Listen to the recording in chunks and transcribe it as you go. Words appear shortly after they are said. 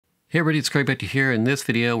Hey everybody, it's Craig back here. In this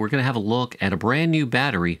video, we're going to have a look at a brand new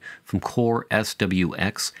battery from Core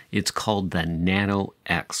SWX. It's called the Nano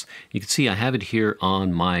X. You can see I have it here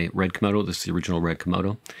on my red Komodo. This is the original red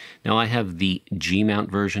Komodo. Now I have the G mount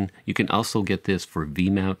version. You can also get this for V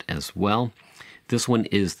mount as well. This one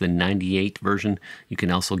is the 98 version. You can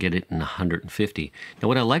also get it in 150. Now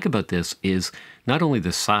what I like about this is not only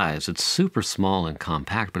the size, it's super small and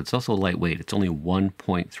compact, but it's also lightweight. It's only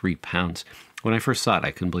 1.3 pounds. When I first saw it,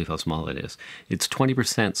 I couldn't believe how small it is. It's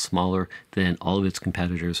 20% smaller than all of its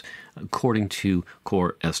competitors, according to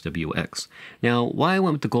Core SWX. Now, why I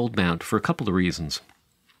went with the gold mount? For a couple of reasons.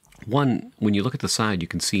 One, when you look at the side, you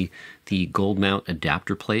can see the gold mount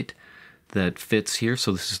adapter plate that fits here.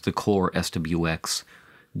 So this is the Core SWX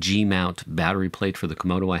G mount battery plate for the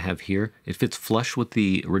Komodo I have here. It fits flush with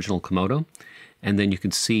the original Komodo. And then you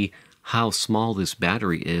can see how small this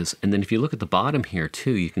battery is. And then if you look at the bottom here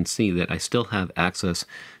too, you can see that I still have access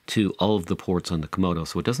to all of the ports on the Komodo,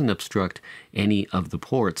 so it doesn't obstruct any of the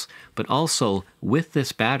ports. But also with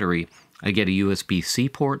this battery, I get a USB-C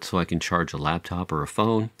port so I can charge a laptop or a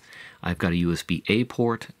phone. I've got a USB-A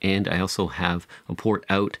port, and I also have a port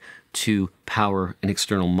out to power an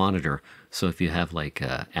external monitor. So if you have like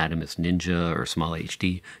Adamus Ninja or Small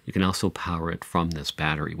HD, you can also power it from this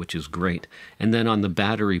battery, which is great. And then on the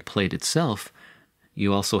battery plate itself,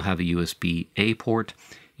 you also have a USB-A port,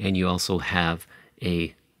 and you also have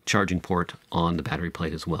a charging port on the battery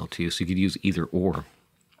plate as well too. So you could use either or.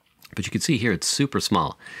 But you can see here it's super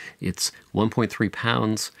small. It's 1.3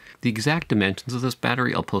 pounds. The exact dimensions of this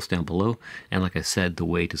battery I'll post down below. And like I said, the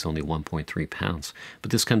weight is only 1.3 pounds.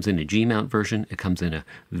 But this comes in a G mount version. It comes in a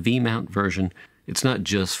V mount version. It's not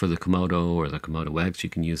just for the Komodo or the Komodo X. You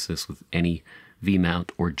can use this with any V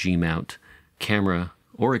mount or G mount camera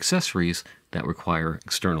or accessories that require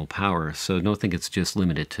external power. So don't think it's just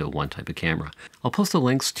limited to one type of camera. I'll post the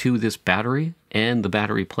links to this battery and the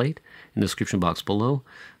battery plate in the description box below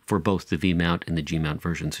for both the V mount and the G mount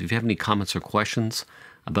versions. So if you have any comments or questions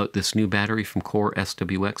about this new battery from Core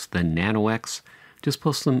SWX, the Nano X, just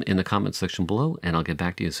post them in the comments section below and I'll get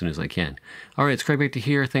back to you as soon as I can. All right, it's Craig back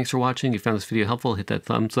here. Thanks for watching. If you found this video helpful, hit that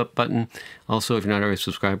thumbs up button. Also, if you're not already a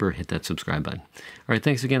subscriber, hit that subscribe button. All right,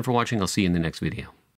 thanks again for watching. I'll see you in the next video.